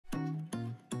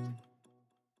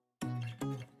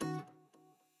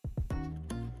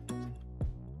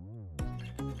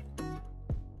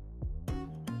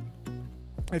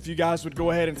If you guys would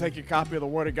go ahead and take your copy of the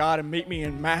Word of God and meet me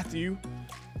in Matthew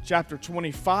chapter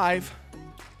 25,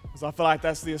 because I feel like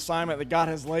that's the assignment that God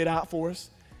has laid out for us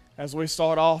as we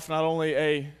start off not only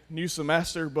a new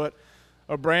semester, but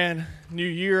a brand new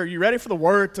year. Are you ready for the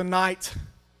Word tonight?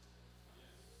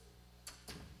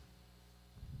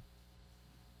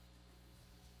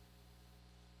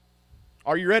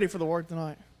 Are you ready for the Word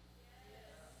tonight?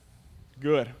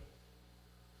 Good.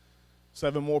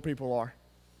 7 more people are.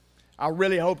 I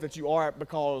really hope that you are,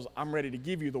 because I'm ready to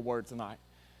give you the Word tonight.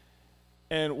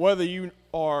 And whether you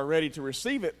are ready to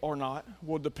receive it or not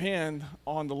will depend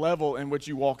on the level in which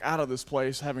you walk out of this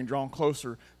place having drawn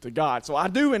closer to God. So I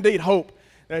do indeed hope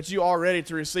that you are ready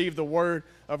to receive the Word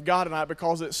of God tonight,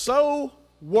 because it so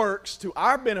works to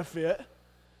our benefit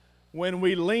when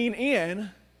we lean in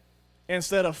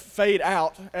instead of fade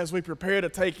out as we prepare to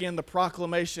take in the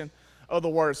proclamation of the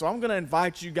Word. So I'm going to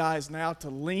invite you guys now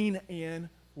to lean in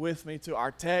with me to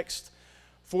our text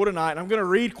for tonight. And I'm going to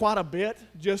read quite a bit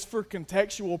just for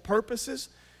contextual purposes,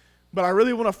 but I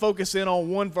really want to focus in on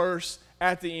one verse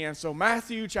at the end. So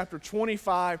Matthew chapter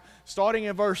 25, starting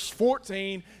in verse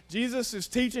 14, Jesus is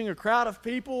teaching a crowd of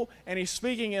people, and he's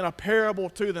speaking in a parable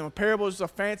to them. A parable is a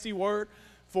fancy word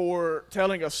for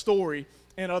telling a story,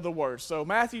 in other words. So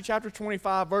Matthew chapter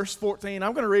 25, verse 14,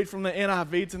 I'm going to read from the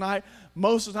NIV tonight.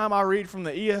 Most of the time I read from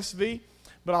the ESV,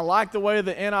 but I like the way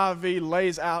the NIV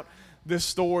lays out this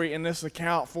story and this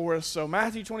account for us. So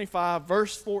Matthew 25,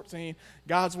 verse 14,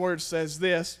 God's word says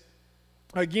this: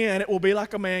 "Again, it will be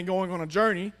like a man going on a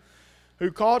journey,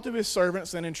 who called to his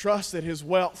servants and entrusted his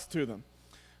wealth to them.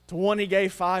 To one he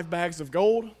gave 5 bags of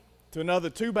gold, to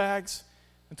another 2 bags,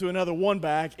 and to another 1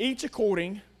 bag, each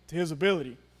according to his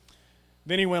ability.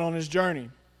 Then he went on his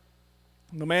journey.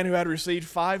 The man who had received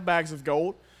 5 bags of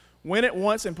gold went at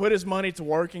once and put his money to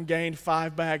work and gained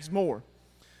 5 bags more.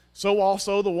 So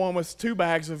also the one with 2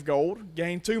 bags of gold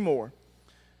gained 2 more.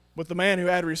 But the man who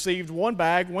had received 1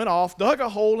 bag went off, dug a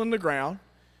hole in the ground,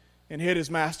 and hid his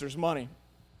master's money.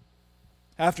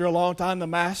 After a long time, the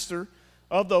master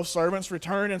of those servants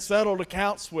returned and settled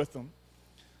accounts with them.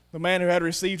 The man who had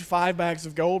received 5 bags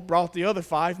of gold brought the other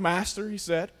 5. 'Master,' he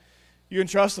said, 'you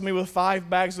entrusted me with 5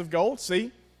 bags of gold.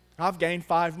 See, I've gained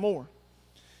 5 more.'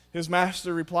 His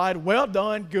master replied, 'Well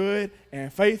done, good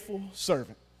and faithful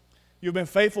servant. You've been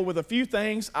faithful with a few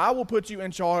things. I will put you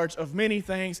in charge of many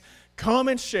things. Come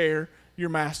and share your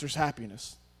master's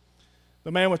happiness.'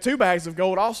 The man with 2 bags of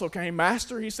gold also came.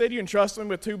 'Master,' he said, 'you entrusted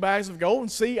me with 2 bags of gold,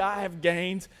 and see, I have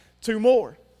gained 2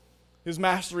 more.' His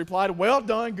master replied, 'Well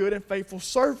done, good and faithful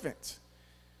servant.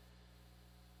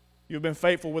 You've been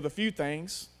faithful with a few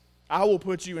things. I will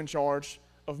put you in charge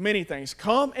of many things.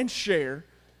 Come and share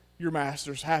your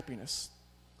master's happiness.'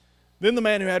 Then the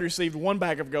man who had received 1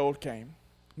 bag of gold came.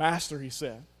 'Master,' he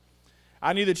said,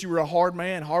 'I knew that you were a hard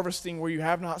man, harvesting where you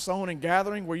have not sown and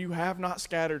gathering where you have not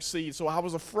scattered seed. So I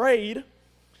was afraid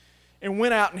and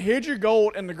went out and hid your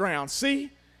gold in the ground.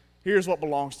 See, here's what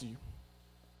belongs to you.'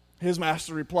 His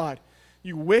master replied,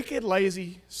 'You wicked,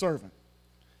 lazy servant.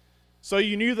 So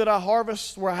you knew that I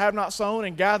harvest where I have not sown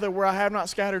and gather where I have not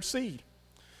scattered seed.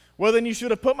 Well, then you should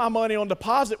have put my money on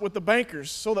deposit with the bankers,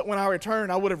 so that when I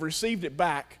returned, I would have received it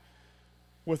back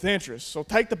with interest. So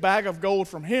take the bag of gold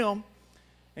from him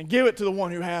and give it to the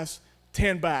one who has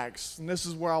 10 bags. And this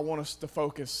is where I want us to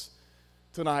focus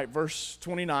tonight. Verse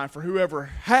 29, "For whoever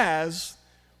has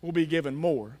will be given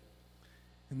more,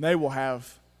 and they will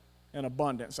have an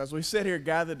abundance." As we sit here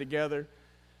gathered together,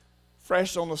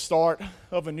 fresh on the start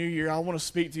of a new year, I want to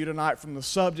speak to you tonight from the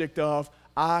subject of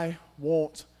I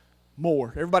want more.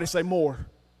 Everybody say more.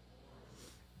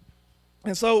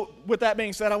 And so with that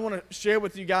being said, I want to share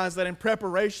with you guys that in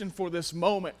preparation for this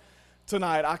moment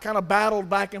tonight, I kind of battled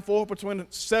back and forth between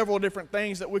several different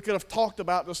things that we could have talked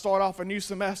about to start off a new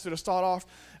semester, to start off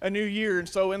a new year. And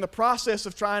so in the process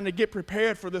of trying to get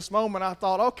prepared for this moment, I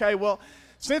thought, okay, well,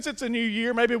 since it's a new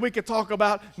year, maybe we could talk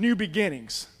about new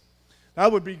beginnings.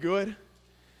 That would be good.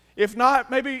 If not,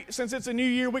 maybe since it's a new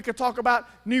year, we could talk about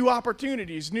new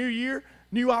opportunities. New year,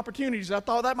 new opportunities. I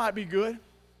thought that might be good.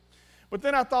 But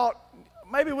then I thought,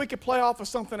 maybe we could play off of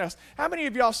something else. How many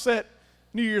of y'all set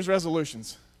New Year's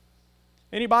resolutions?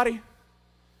 Anybody?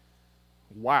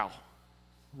 Wow.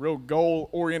 Real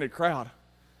goal-oriented crowd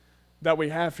that we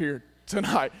have here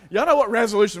tonight. Y'all know what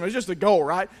resolution is? It's just a goal,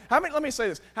 right? Let me say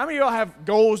this. How many of y'all have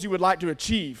goals you would like to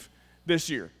achieve this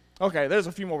year? Okay, there's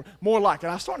a few more like it.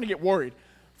 I was starting to get worried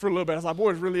for a little bit. I was like,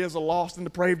 boy, it really is a lost and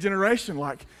depraved generation.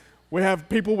 Like, we have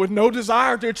people with no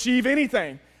desire to achieve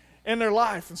anything in their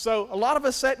life. And so a lot of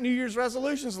us set New Year's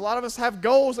resolutions. A lot of us have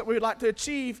goals that we would like to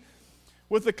achieve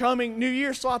with the coming new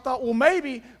year. So I thought, well,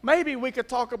 maybe we could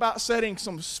talk about setting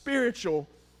some spiritual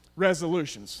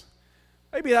resolutions.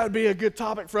 Maybe that would be a good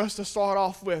topic for us to start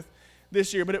off with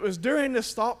this year. But it was during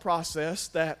this thought process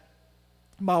that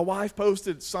my wife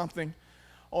posted something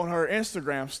on her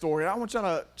Instagram story. I want y'all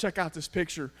to check out this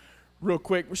picture real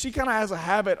quick. She kind of has a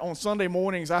habit on Sunday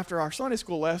mornings after our Sunday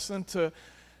school lesson to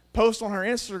post on her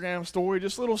Instagram story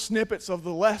just little snippets of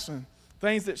the lesson,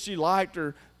 things that she liked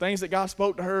or things that God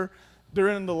spoke to her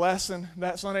during the lesson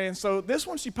that Sunday. And so this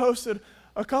one she posted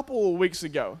a couple of weeks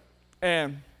ago.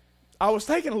 And I was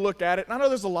taking a look at it, and I know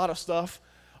there's a lot of stuff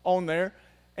on there.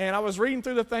 And I was reading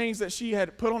through the things that she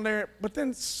had put on there, but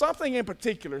then something in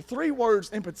particular, 3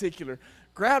 words in particular,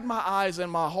 grabbed my eyes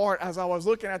and my heart as I was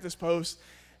looking at this post.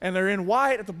 And they're in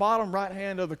white at the bottom right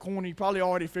hand of the corner. You probably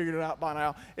already figured it out by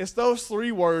now. It's those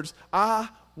 3 words, I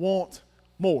want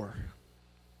more.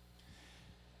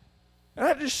 And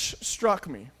that just struck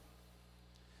me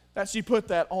that she put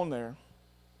that on there.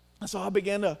 And so I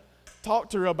began to talk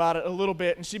to her about it a little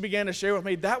bit, and she began to share with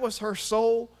me that was her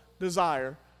sole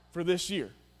desire for this year.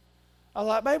 I was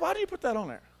like, babe, why do you put that on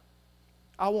there?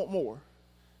 I want more.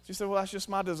 She said, well, that's just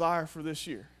my desire for this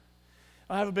year.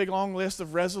 I have a big, long list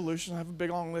of resolutions. I have a big,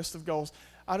 long list of goals.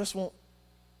 I just want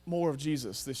more of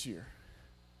Jesus this year.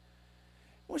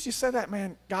 When she said that,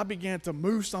 man, God began to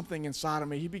move something inside of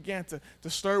me. He began to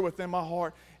stir within my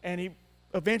heart, and he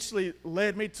eventually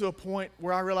led me to a point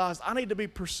where I realized I need to be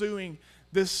pursuing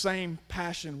this same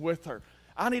passion with her.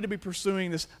 I need to be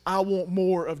pursuing this I want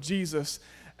more of Jesus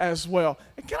as well.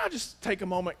 And can I just take a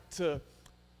moment to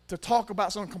talk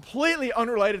about something completely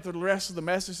unrelated to the rest of the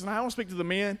message? And I want to speak to the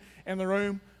men in the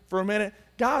room for a minute.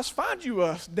 Guys, find you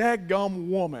a dadgum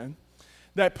woman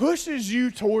that pushes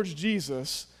you towards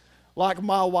Jesus like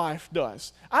my wife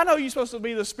does. I know you're supposed to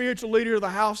be the spiritual leader of the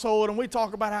household, and we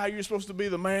talk about how you're supposed to be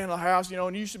the man of the house,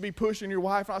 and you should be pushing your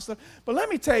wife and all that stuff. But let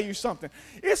me tell you something.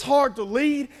 It's hard to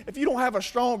lead if you don't have a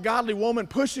strong, godly woman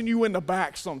pushing you in the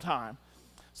back sometime.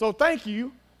 So thank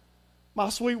you, my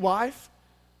sweet wife,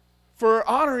 for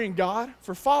honoring God,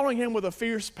 for following him with a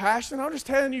fierce passion. I'm just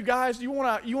telling you guys, you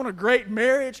want a great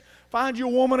marriage, find you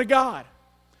a woman of God.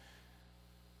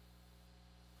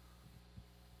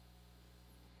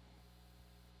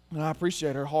 And I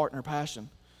appreciate her heart and her passion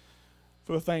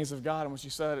for the things of God. And when she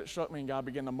said it, struck me, and God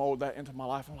began to mold that into my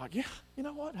life. I'm like, yeah, you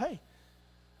know what? Hey,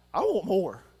 I want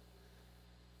more.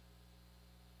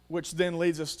 Which then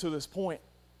leads us to this point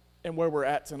and where we're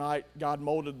at tonight. God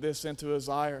molded this into a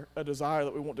desire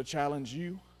that we want to challenge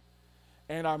you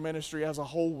and our ministry as a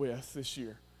whole with this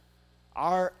year.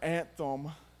 Our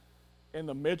anthem in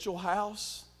the Mitchell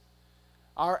house,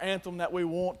 our anthem that we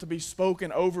want to be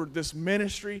spoken over this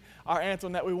ministry, our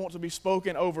anthem that we want to be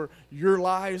spoken over your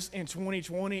lives in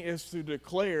 2020 is to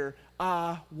declare,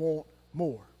 I want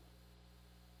more.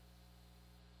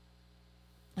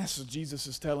 That's what Jesus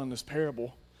is telling this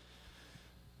parable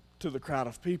to the crowd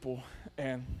of people.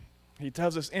 And he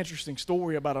tells this interesting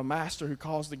story about a master who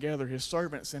calls together his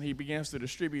servants, and he begins to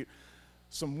distribute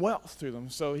some wealth to them.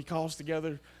 So he calls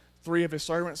together 3 of his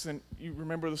servants, and you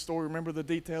remember the story, remember the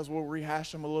details, we'll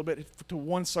rehash them a little bit. To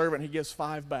one servant, he gives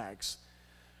 5 bags.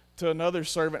 To another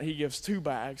servant, he gives 2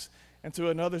 bags. And to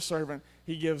another servant,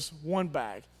 he gives 1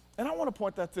 bag. And I want to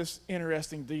point out this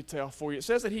interesting detail for you. It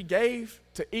says that he gave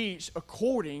to each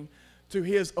according to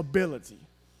his ability.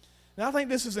 Now, I think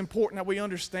this is important that we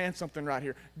understand something right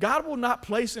here. God will not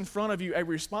place in front of you a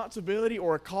responsibility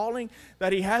or a calling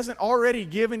that he hasn't already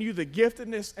given you the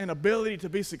giftedness and ability to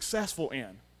be successful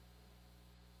in.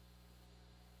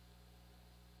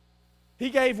 He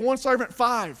gave one servant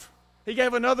 5. He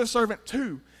gave another servant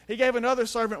 2. He gave another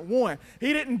servant 1.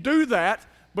 He didn't do that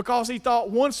because he thought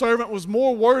one servant was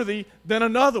more worthy than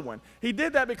another one. He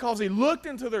did that because he looked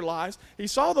into their lives, he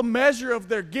saw the measure of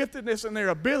their giftedness and their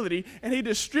ability, and he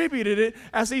distributed it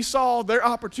as he saw their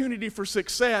opportunity for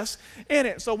success in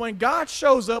it. So when God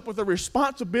shows up with a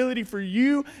responsibility for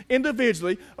you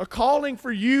individually, a calling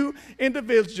for you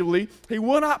individually, he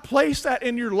will not place that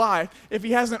in your life if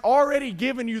he hasn't already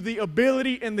given you the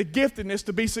ability and the giftedness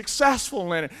to be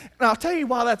successful in it. And I'll tell you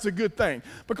why that's a good thing.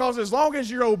 Because as long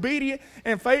as you're obedient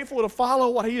and faithful to follow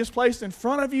what he has placed in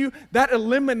front of you, that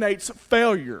eliminates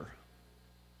failure.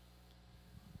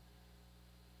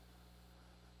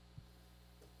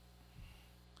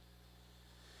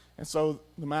 And so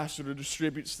the master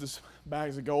distributes this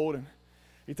bags of gold, and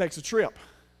he takes a trip.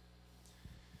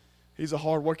 He's a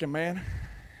hard-working man.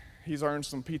 He's earned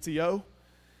some PTO.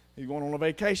 He's going on a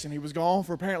vacation. He was gone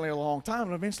for apparently a long time,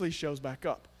 and eventually he shows back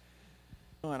up.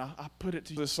 And I put it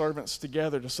to the servants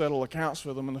together to settle accounts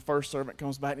with them, and the first servant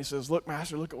comes back and he says, look,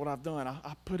 master, look at what I've done.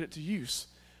 I put it to use.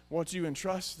 What you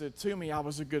entrusted to me, I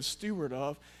was a good steward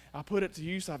of, I put it to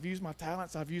use. I've used my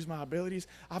talents. I've used my abilities.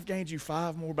 I've gained you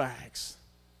 5 more bags.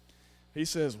 He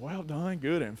says, well done,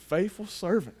 good and faithful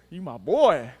servant. You my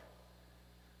boy.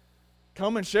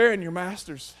 Come and share in your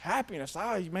master's happiness.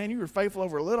 Man, you were faithful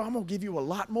over a little. I'm going to give you a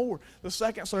lot more. The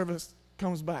second servant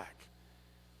comes back.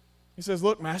 He says,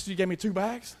 look, master, you gave me 2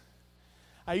 bags.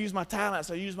 I used my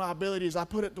talents. I used my abilities. I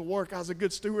put it to work. I was a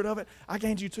good steward of it. I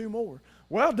gained you 2 more.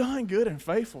 Well done, good and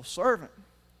faithful servant.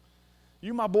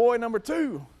 You my boy number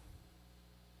 2.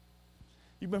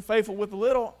 You've been faithful with a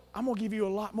little. I'm going to give you a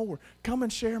lot more. Come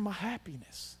and share my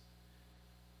happiness.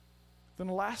 Then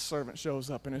the last servant shows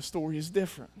up, and his story is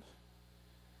different.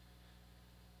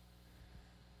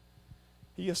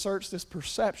 He asserts this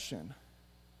perception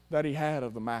that he had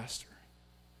of the master.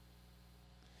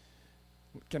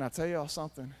 Can I tell y'all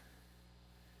something?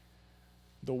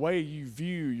 The way you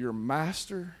view your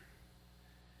master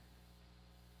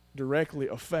directly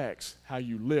affects how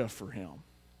you live for him.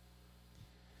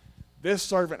 This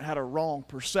servant had a wrong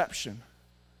perception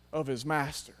of his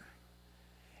master.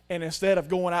 And instead of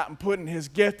going out and putting his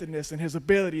giftedness and his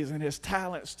abilities and his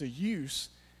talents to use,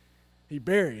 he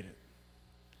buried it.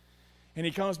 And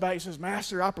he comes back and says,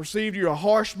 Master, I perceive you're a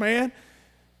harsh man.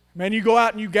 Man, you go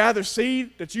out and you gather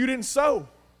seed that you didn't sow.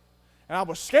 And I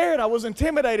was scared. I was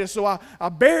intimidated. So I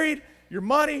buried your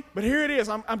money. But here it is.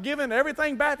 I'm giving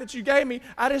everything back that you gave me.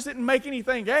 I just didn't make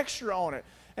anything extra on it.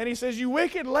 And he says, you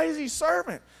wicked, lazy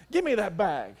servant. Give me that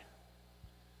bag.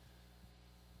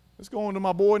 Let's go on to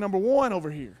my boy number 1 over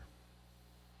here.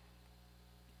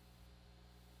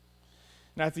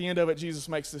 Now at the end of it, Jesus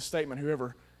makes this statement,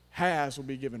 whoever has will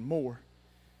be given more,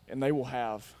 and they will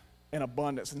have an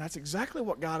abundance. And that's exactly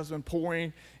what God has been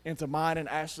pouring into mine and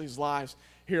Ashley's lives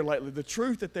here lately. The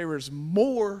truth that there is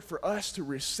more for us to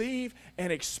receive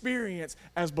and experience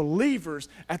as believers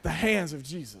at the hands of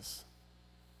Jesus.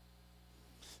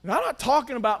 Now, I'm not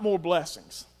talking about more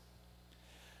blessings.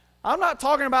 I'm not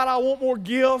talking about I want more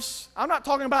gifts. I'm not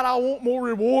talking about I want more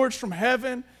rewards from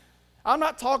heaven. I'm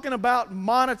not talking about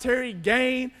monetary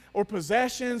gain or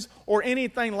possessions or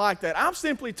anything like that. I'm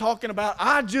simply talking about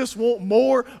I just want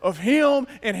more of Him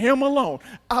and Him alone.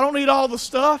 I don't need all the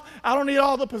stuff. I don't need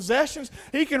all the possessions.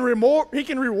 He can reward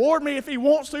me if He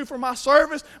wants to for my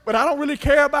service, but I don't really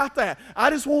care about that. I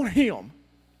just want Him.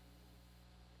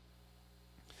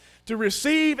 To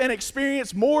receive and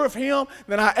experience more of Him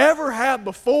than I ever have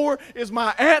before is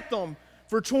my anthem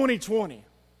for 2020.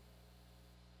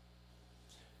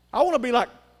 I want to be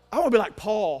like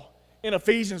Paul in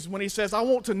Ephesians when he says, I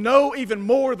want to know even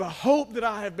more the hope that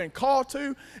I have been called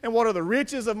to, and what are the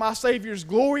riches of my Savior's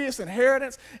glorious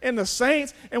inheritance in the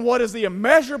saints, and what is the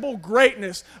immeasurable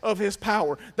greatness of His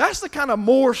power. That's the kind of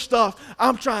more stuff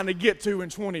I'm trying to get to in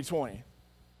 2020.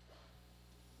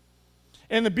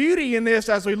 And the beauty in this,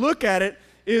 as we look at it,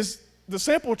 is the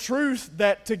simple truth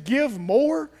that to give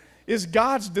more is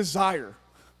God's desire.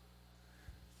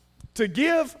 To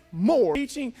give more,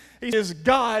 teaching is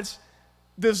God's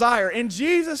desire. In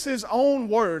Jesus' own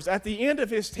words, at the end of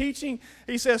His teaching,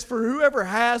 He says, for whoever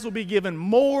has will be given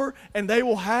more, and they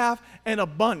will have an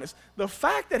abundance. The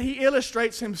fact that He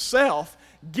illustrates Himself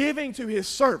giving to His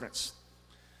servants,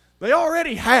 they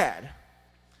already had,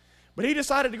 but He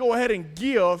decided to go ahead and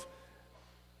give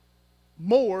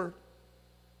more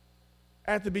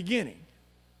at the beginning.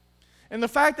 And the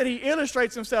fact that He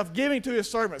illustrates Himself giving to His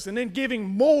servants and then giving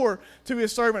more to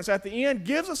His servants at the end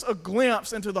gives us a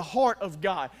glimpse into the heart of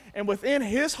God. And within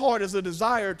His heart is a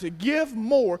desire to give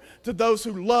more to those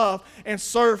who love and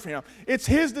serve Him. It's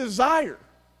His desire.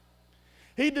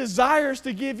 He desires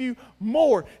to give you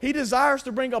more. He desires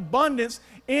to bring abundance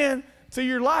into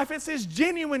your life. It's His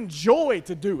genuine joy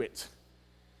to do it.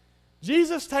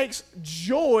 Jesus takes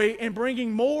joy in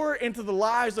bringing more into the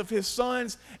lives of His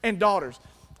sons and daughters.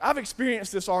 I've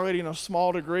experienced this already in a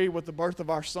small degree with the birth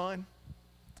of our son.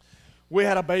 We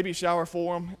had a baby shower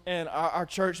for him, and our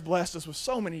church blessed us with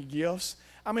so many gifts.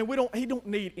 I mean, he don't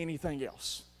need anything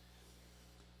else.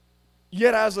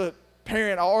 Yet as a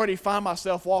parent, I already find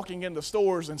myself walking into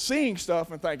stores and seeing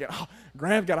stuff and thinking, oh,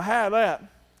 Graham's got to have that.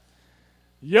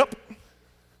 Yep.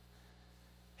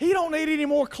 He don't need any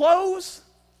more clothes.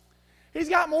 He's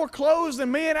got more clothes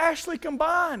than me and Ashley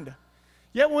combined.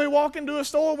 Yet when we walk into a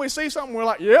store and we see something, we're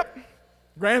like, yep,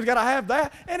 Graham's got to have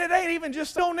that. And it ain't even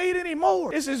just don't need any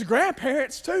more. It's his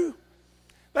grandparents too.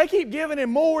 They keep giving him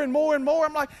more and more and more.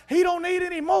 I'm like, he don't need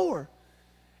any more.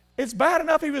 It's bad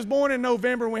enough he was born in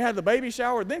November and we had the baby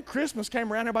shower. Then Christmas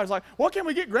came around. Everybody's like, what can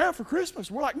we get Graham for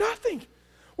Christmas? We're like, nothing.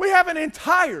 We have an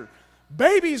entire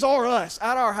Babies R Us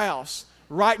at our house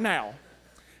right now.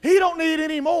 He don't need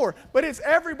any more. But it's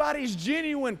everybody's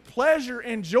genuine pleasure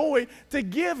and joy to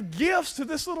give gifts to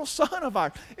this little son of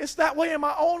ours. It's that way in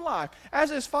my own life.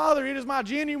 As his father, it is my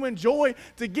genuine joy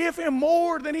to give him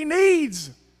more than he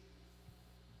needs.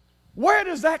 Where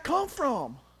does that come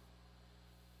from?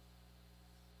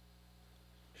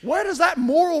 Where does that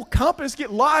moral compass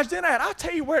get lodged in at? I'll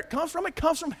tell you where it comes from. It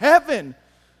comes from heaven.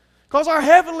 Because our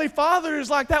Heavenly Father is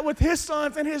like that with His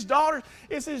sons and His daughters.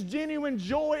 It's His genuine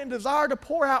joy and desire to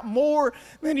pour out more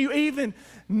than you even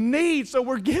need. So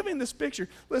we're given this picture.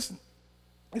 Listen,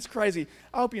 it's crazy.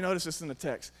 I hope you notice this in the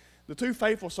text. The two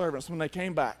faithful servants, when they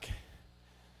came back,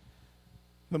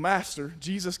 the master,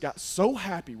 Jesus, got so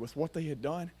happy with what they had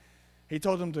done, He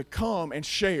told them to come and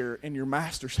share in your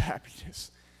master's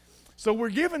happiness. So we're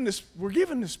given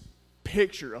this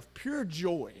picture of pure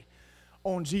joy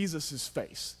on Jesus'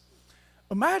 face.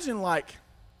 Imagine, like,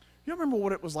 you remember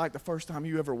what it was like the first time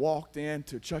you ever walked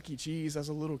into Chuck E. Cheese as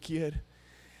a little kid?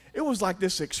 It was like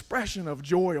this expression of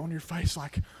joy on your face,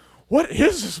 like, what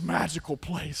is this magical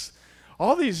place?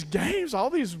 All these games, all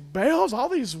these bells, all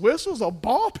these whistles, a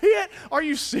ball pit? Are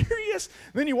you serious?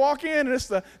 Then you walk in and it's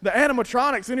the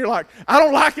animatronics and you're like, I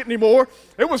don't like it anymore.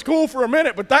 It was cool for a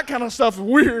minute, but that kind of stuff is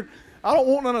weird. I don't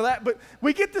want none of that. But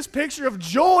we get this picture of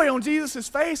joy on Jesus'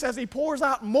 face as He pours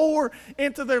out more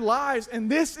into their lives. And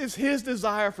this is His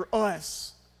desire for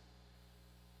us.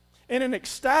 In an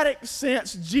ecstatic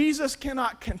sense, Jesus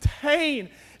cannot contain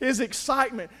His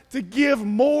excitement to give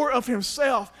more of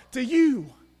Himself to you.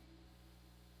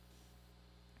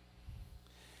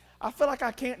 I feel like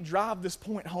I can't drive this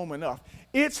point home enough.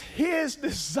 It's His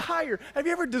desire. Have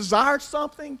you ever desired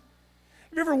something?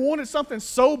 Have you ever wanted something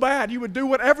so bad you would do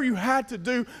whatever you had to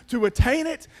do to attain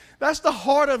it? That's the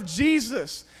heart of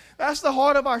Jesus. That's the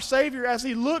heart of our Savior. As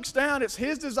He looks down, it's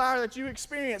His desire that you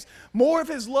experience more of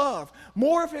His love,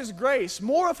 more of His grace,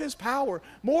 more of His power,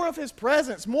 more of His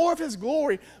presence, more of His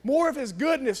glory, more of His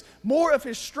goodness, more of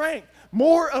His strength,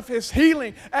 more of His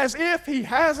healing, as if He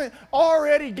hasn't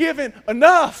already given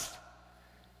enough.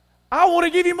 I want to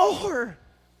give you more.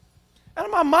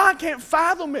 And my mind can't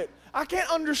fathom it. I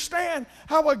can't understand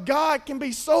how a God can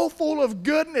be so full of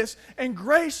goodness and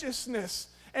graciousness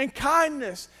and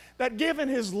kindness that given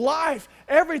His life,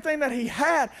 everything that He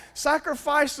had,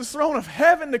 sacrificed the throne of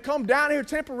heaven to come down here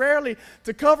temporarily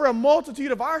to cover a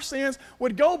multitude of our sins,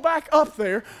 would go back up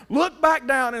there, look back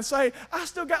down and say, I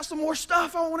still got some more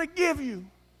stuff I want to give you.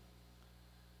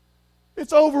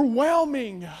 It's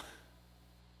overwhelming.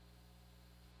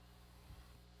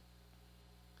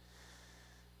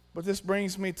 But this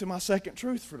brings me to my second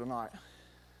truth for tonight.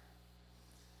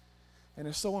 And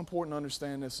it's so important to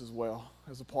understand this as well,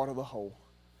 as a part of the whole.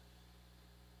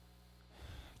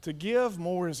 To give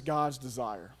more is God's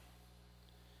desire.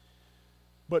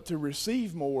 But to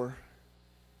receive more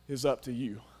is up to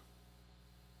you.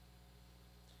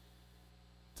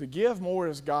 To give more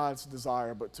is God's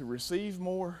desire, but to receive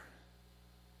more,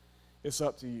 it's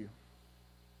up to you.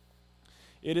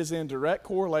 It is in direct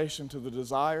correlation to the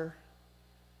desire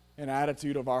and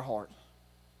attitude of our heart,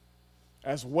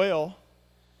 as well,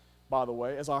 by the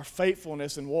way, as our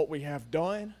faithfulness in what we have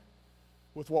done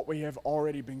with what we have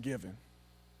already been given.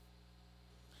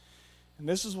 And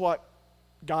this is what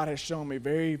God has shown me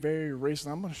very, very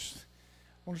recently. I'm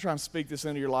going to try and speak this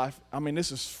into your life. I mean,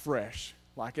 this is fresh.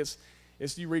 Like it's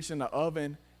you reach in the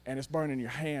oven and it's burning your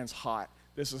hands hot.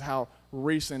 This is how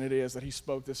recent it is that He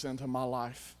spoke this into my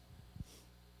life.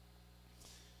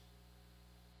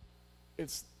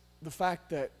 It's the fact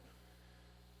that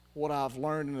what I've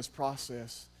learned in this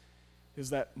process is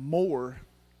that more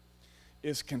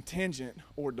is contingent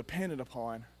or dependent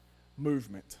upon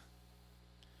movement.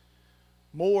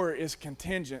 More is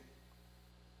contingent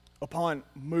upon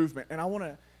movement. And I want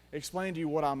to explain to you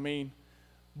what I mean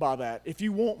by that. If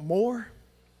you want more,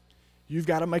 you've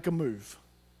got to make a move.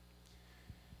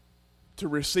 To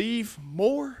receive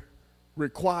more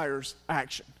requires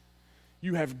action.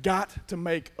 You have got to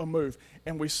make a move.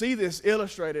 And we see this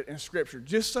illustrated in Scripture,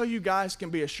 just so you guys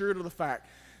can be assured of the fact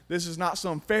this is not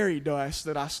some fairy dust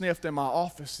that I sniffed in my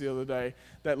office the other day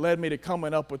that led me to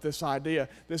coming up with this idea.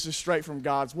 This is straight from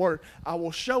God's Word. I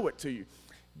will show it to you.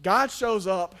 God shows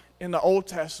up in the Old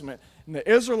Testament, and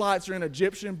the Israelites are in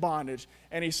Egyptian bondage,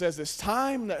 and He says, it's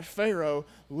time that Pharaoh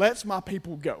lets my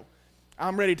people go.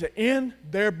 I'm ready to end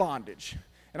their bondage,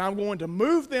 and I'm going to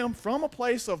move them from a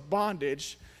place of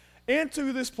bondage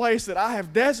into this place that I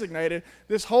have designated,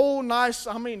 this whole nice,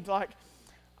 like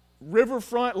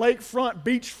riverfront, lakefront,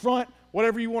 beachfront,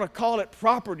 whatever you want to call it,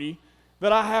 property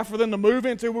that I have for them to move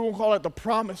into. We're going to call it the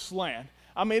Promised Land.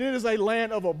 I mean, it is a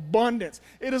land of abundance.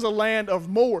 It is a land of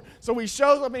more. So he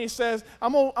shows up and he says,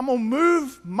 I'm going to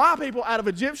move my people out of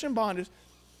Egyptian bondage,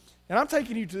 and I'm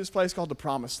taking you to this place called the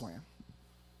Promised Land.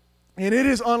 And it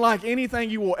is unlike anything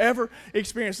you will ever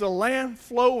experience. A land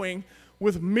flowing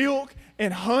with milk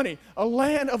and honey, a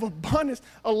land of abundance,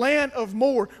 a land of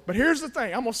more. But here's the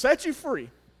thing, I'm going to set you free.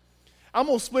 I'm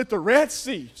going to split the Red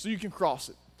Sea so you can cross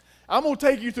it. I'm going to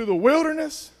take you through the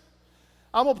wilderness.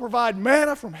 I'm going to provide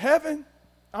manna from heaven.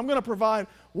 I'm going to provide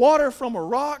water from a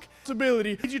rock.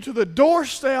 Ability to lead you to the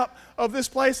doorstep of this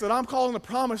place that I'm calling the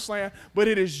Promised Land, but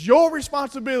it is your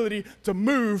responsibility to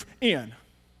move in.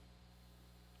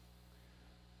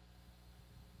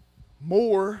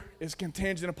 More is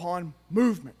contingent upon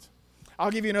movement. I'll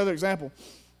give you another example.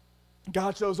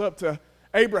 God shows up to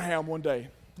Abraham one day.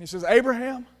 He says,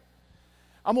 Abraham,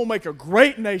 I'm going to make a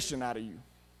great nation out of you.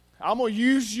 I'm going to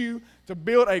use you to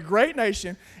build a great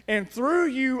nation, and through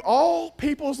you, all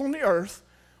peoples on the earth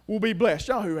will be blessed.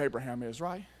 Y'all know who Abraham is,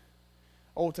 right?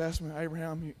 Old Testament,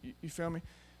 Abraham, you feel me?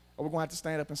 Are we going to have to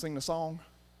stand up and sing the song?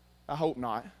 I hope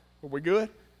not. Are we good?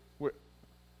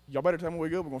 Y'all better tell me we're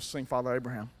good. We're going to sing Father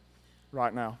Abraham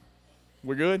right now.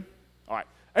 We're good? All right.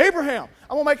 Abraham,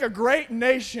 I'm going to make a great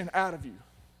nation out of you.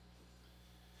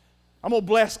 I'm going to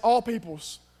bless all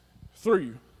peoples through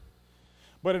you.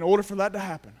 But in order for that to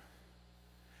happen,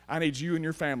 I need you and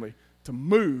your family to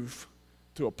move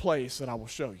to a place that I will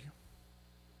show you.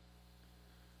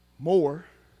 More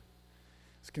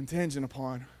is contingent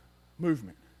upon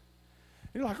movement.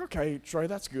 You're like, okay, Trey,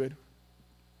 that's good.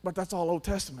 But that's all Old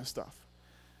Testament stuff.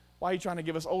 Why are you trying to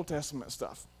give us Old Testament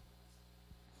stuff?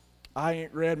 I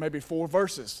ain't read maybe 4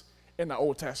 verses in the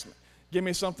Old Testament. Give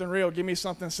me something real. Give me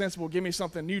something sensible. Give me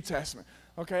something New Testament.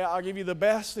 Okay, I'll give you the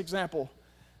best example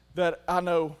that I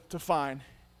know to find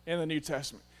in the New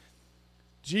Testament.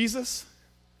 Jesus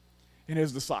and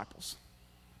his disciples.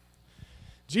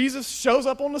 Jesus shows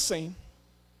up on the scene,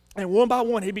 and one by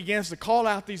one he begins to call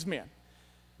out these men.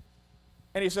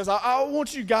 And he says, I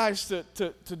want you guys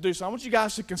to do something. I want you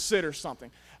guys to consider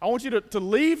something. I want you to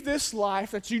leave this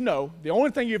life that you know, the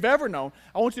only thing you've ever known.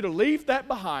 I want you to leave that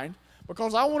behind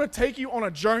because I want to take you on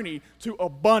a journey to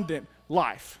abundant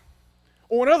life.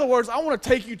 Or in other words, I want to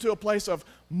take you to a place of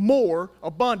more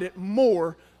abundant,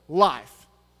 more life.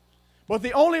 But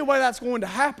the only way that's going to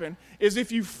happen is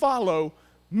if you follow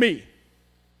me.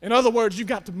 In other words, you've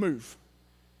got to move.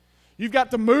 You've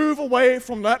got to move away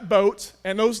from that boat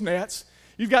and those nets.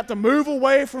 You've got to move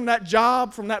away from that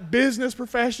job, from that business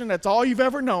profession. That's all you've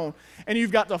ever known. And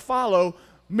you've got to follow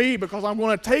me because I'm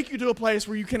going to take you to a place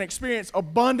where you can experience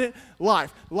abundant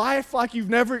life. Life like you've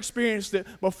never experienced it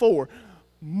before.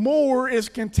 More is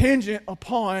contingent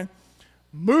upon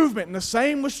movement. And the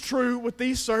same was true with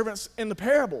these servants in the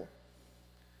parable.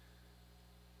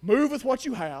 Move with what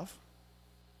you have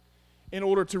in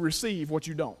order to receive what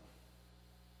you don't.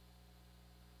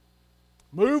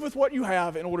 Move with what you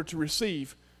have in order to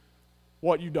receive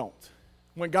what you don't.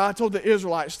 When God told the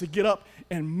Israelites to get up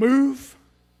and move,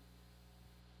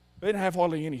 they didn't have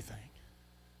hardly anything.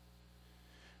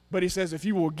 But he says, if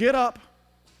you will get up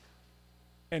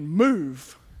and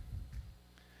move,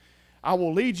 I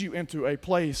will lead you into a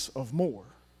place of more.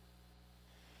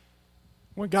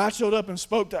 When God showed up and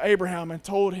spoke to Abraham and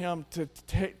told him to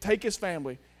take his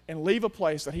family and leave a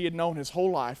place that he had known his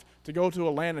whole life to go to a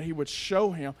land that he would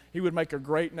show him, he would make a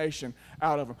great nation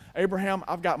out of him. Abraham,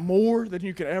 I've got more than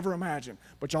you could ever imagine,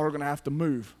 but y'all are going to have to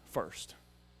move first.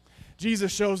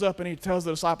 Jesus shows up and he tells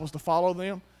the disciples to follow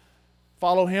him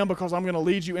because I'm going to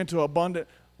lead you into abundant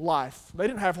life. They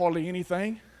didn't have hardly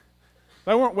anything.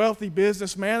 They weren't wealthy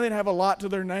businessmen. They didn't have a lot to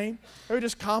their name. They were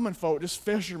just common folk, just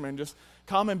fishermen, just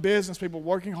common business people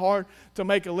working hard to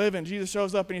make a living. Jesus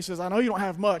shows up and he says, I know you don't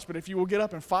have much, but if you will get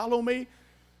up and follow me,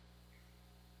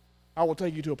 I will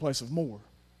take you to a place of more.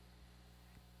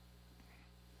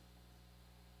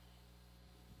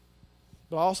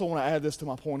 But I also want to add this to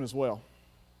my point as well.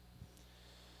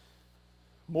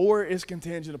 More is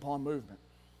contingent upon movement.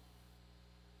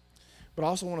 But I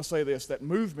also want to say this, that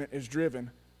movement is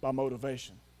driven by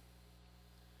motivation.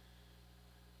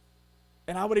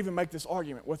 And I would even make this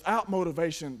argument. Without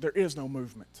motivation, there is no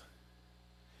movement.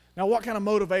 Now, what kind of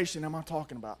motivation am I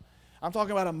talking about? I'm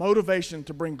talking about a motivation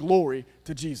to bring glory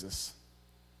to Jesus.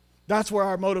 That's where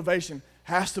our motivation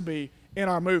has to be in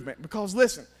our movement. Because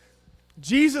listen,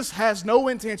 Jesus has no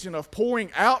intention of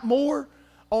pouring out more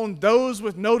on those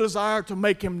with no desire to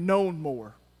make him known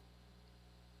more.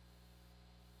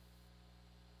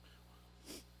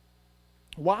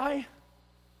 Why?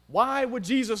 Why would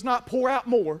Jesus not pour out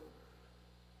more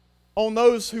on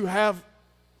those who have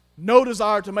no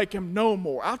desire to make him known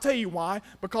more. I'll tell you why.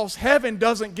 Because heaven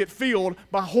doesn't get filled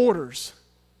by hoarders.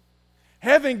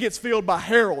 Heaven gets filled by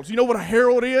heralds. You know what a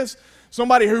herald is?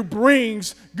 Somebody who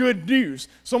brings good news.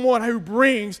 Someone who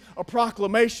brings a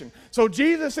proclamation. So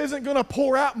Jesus isn't going to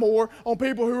pour out more on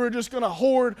people who are just going to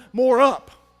hoard more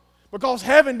up. Because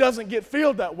heaven doesn't get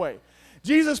filled that way.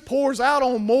 Jesus pours out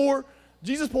more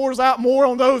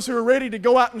on those who are ready to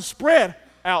go out and spread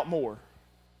out more.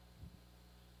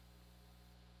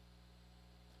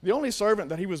 The only servant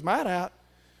that he was mad at,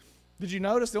 did you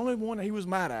notice the only one that he was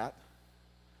mad at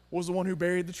was the one who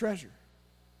buried the treasure?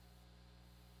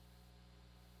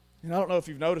 And I don't know if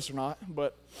you've noticed or not,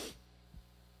 but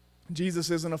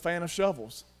Jesus isn't a fan of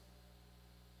shovels.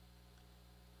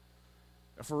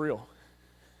 For real.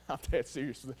 I'm dead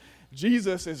serious.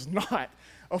 Jesus is not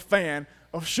a fan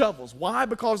of shovels. Why?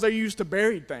 Because they're used to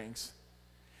buried things.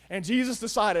 And Jesus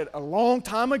decided a long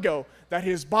time ago that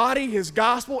his body, his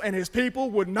gospel, and his people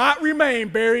would not remain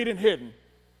buried and hidden.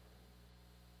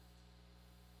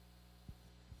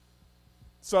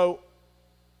 So,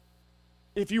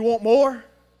 if you want more,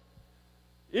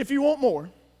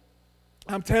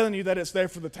 I'm telling you that it's there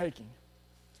for the taking.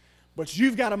 But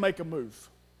you've got to make a move.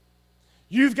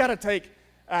 You've got to take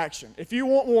action. If you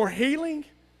want more healing,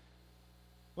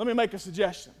 let me make a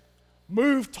suggestion.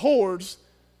 Move towards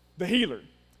the healer.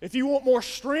 If you want more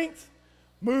strength,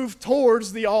 move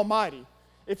towards the Almighty.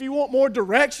 If you want more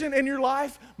direction in your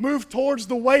life, move towards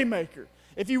the Waymaker.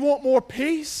 If you want more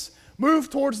peace, move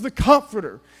towards the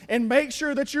Comforter. And make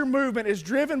sure that your movement is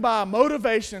driven by a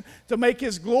motivation to make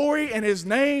His glory and His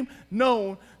name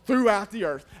known throughout the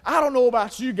earth. I don't know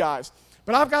about you guys,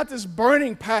 but I've got this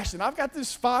burning passion. I've got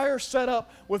this fire set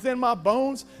up within my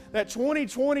bones that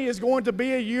 2020 is going to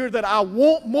be a year that I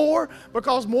want more,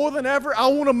 because more than ever, I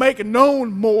want to make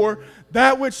known more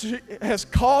that which has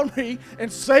called me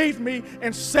and saved me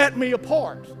and set me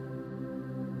apart.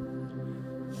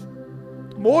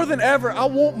 More than ever, I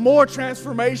want more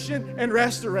transformation and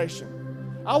restoration.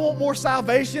 I want more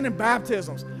salvation and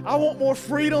baptisms. I want more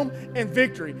freedom and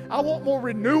victory. I want more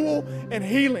renewal and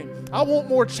healing. I want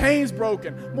more chains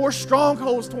broken, more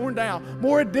strongholds torn down,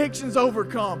 more addictions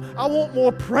overcome. I want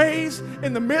more praise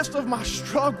in the midst of my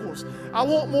struggles. I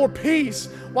want more peace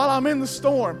while I'm in the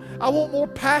storm. I want more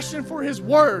passion for His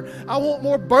Word. I want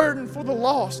more burden for the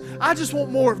lost. I just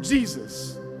want more of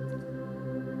Jesus.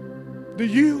 Do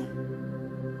you?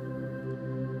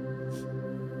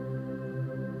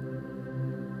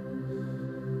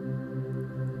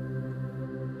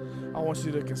 I want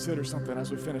you to consider something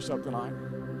as we finish up tonight.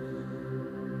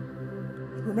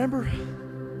 Remember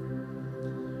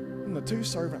when the two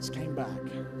servants came back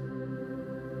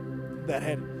that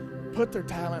had put their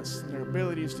talents and their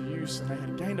abilities to use, and they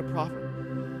had gained a profit?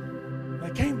 They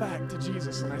came back to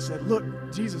Jesus and they said, "Look,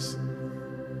 Jesus,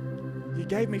 you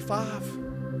gave me 5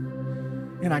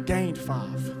 and I gained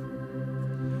 5.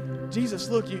 Jesus,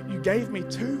 look, you gave me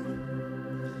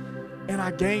 2 and I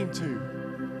gained 2.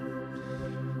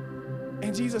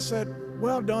 And Jesus said,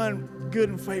 "Well done, good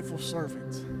and faithful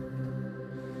servant.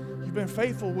 You've been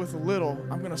faithful with a little.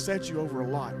 I'm going to set you over a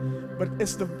lot." But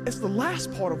it's the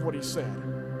last part of what He said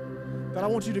that I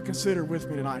want you to consider with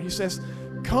me tonight. He says,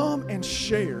 "Come and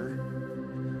share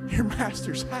your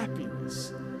master's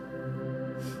happiness."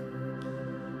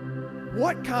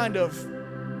 What kind of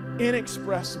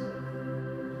inexpressible,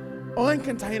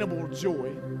 uncontainable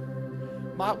joy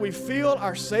might we fill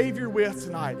our Savior with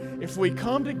tonight if we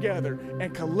come together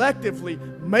and collectively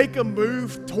make a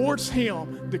move towards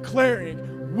Him,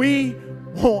 declaring, "We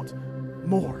want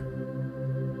more."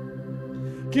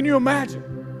 Can you imagine?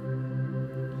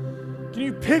 Can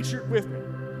you picture it with me?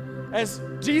 As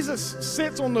Jesus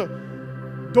sits on the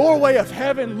doorway of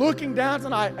heaven looking down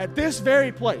tonight at this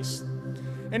very place,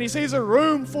 and He sees a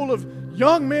room full of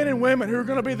young men and women who are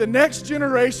going to be the next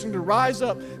generation to rise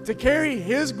up to carry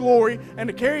His glory and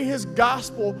to carry His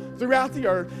gospel throughout the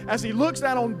earth. As He looks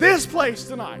down on this place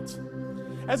tonight,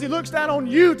 as He looks down on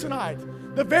you tonight,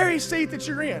 the very seat that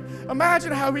you're in,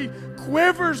 imagine how He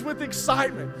quivers with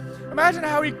excitement. Imagine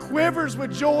how He quivers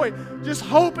with joy, just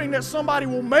hoping that somebody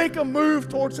will make a move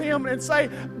towards Him and say,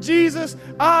 "Jesus,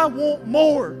 I want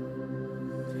more."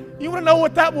 You want to know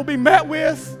what that will be met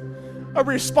with? A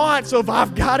response of,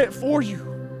 "I've got it for you."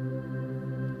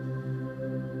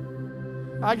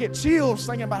 I get chills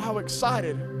thinking about how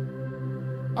excited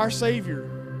our Savior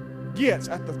gets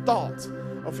at the thought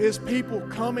of His people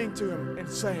coming to Him and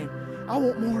saying, "I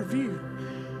want more of you."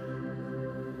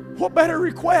 What better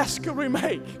request could we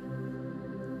make?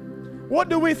 What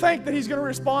do we think that He's going to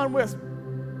respond with?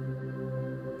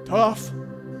 Tough.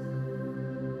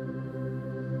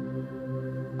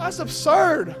 That's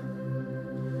absurd.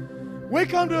 we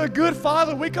come to a good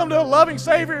Father, we come to a loving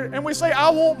Savior, and we say, I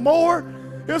want more,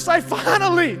 He'll say,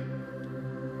 finally,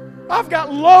 I've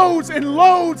got loads and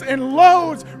loads and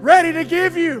loads ready to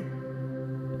give you.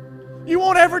 You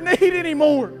won't ever need any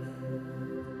more.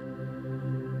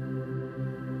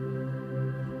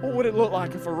 What would it look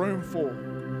like if a room full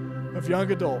of young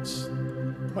adults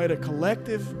made a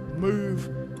collective move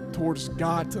towards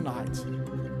God tonight,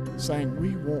 saying,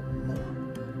 we want more?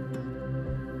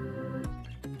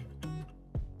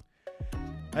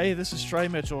 Hey, this is Trey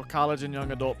Mitchell, college and young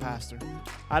adult pastor.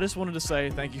 I just wanted to say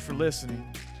thank you for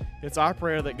listening. It's our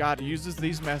prayer that God uses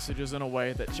these messages in a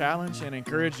way that challenge and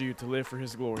encourage you to live for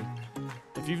His glory.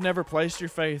 If you've never placed your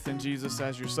faith in Jesus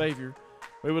as your Savior,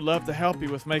 we would love to help you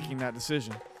with making that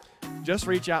decision. Just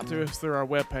reach out to us through our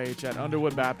webpage at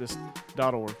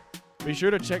underwoodbaptist.org. Be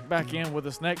sure to check back in with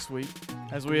us next week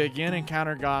as we again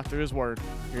encounter God through His Word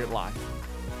here at Life.